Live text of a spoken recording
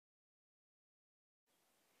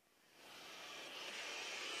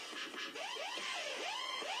Hey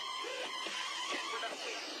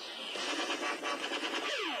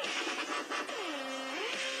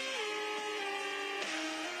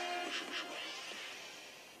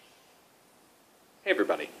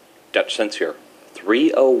everybody, Dutch Sense here.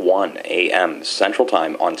 3:01 a.m. Central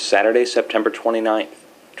Time on Saturday, September 29th,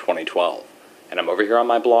 2012. And I'm over here on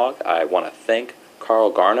my blog. I want to thank Carl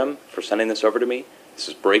Garnham for sending this over to me. This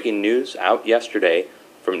is breaking news out yesterday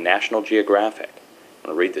from National Geographic. I'm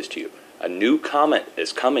going to read this to you. A new comet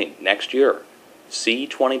is coming next year,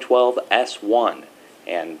 C2012 S1,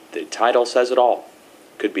 and the title says it all.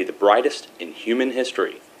 Could be the brightest in human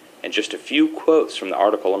history. And just a few quotes from the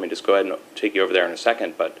article. Let me just go ahead and take you over there in a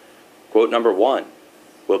second. But quote number 1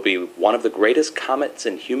 will be one of the greatest comets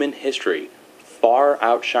in human history, far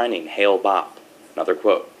outshining Hale-Bopp. Another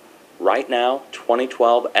quote. Right now,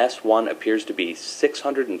 2012 S1 appears to be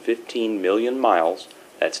 615 million miles,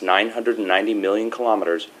 that's 990 million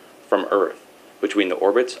kilometers, from Earth, between the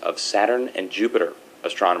orbits of Saturn and Jupiter,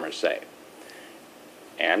 astronomers say.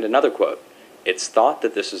 And another quote. It's thought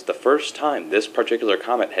that this is the first time this particular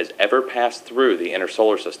comet has ever passed through the inner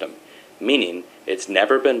solar system, meaning it's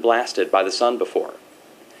never been blasted by the sun before.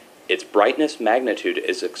 Its brightness magnitude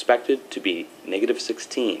is expected to be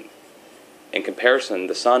 -16. In comparison,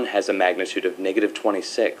 the sun has a magnitude of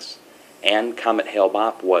 -26, and Comet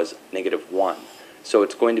Hale-Bopp was -1. So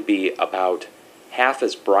it's going to be about half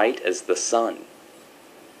as bright as the sun,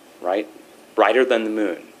 right? Brighter than the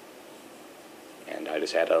moon. And I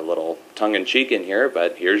just had a little tongue-in-cheek in here,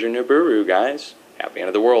 but here's your Nibiru, guys. Happy end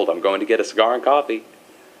of the world. I'm going to get a cigar and coffee.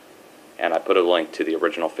 And I put a link to the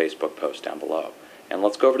original Facebook post down below. And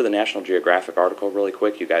let's go over to the National Geographic article really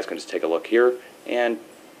quick. You guys can just take a look here. And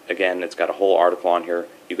again, it's got a whole article on here.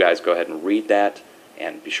 You guys go ahead and read that.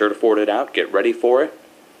 And be sure to forward it out. Get ready for it.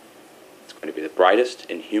 It's going to be the brightest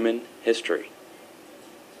in human history.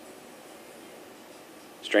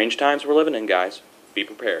 Strange times we're living in, guys. Be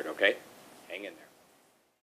prepared, okay? Hang in there.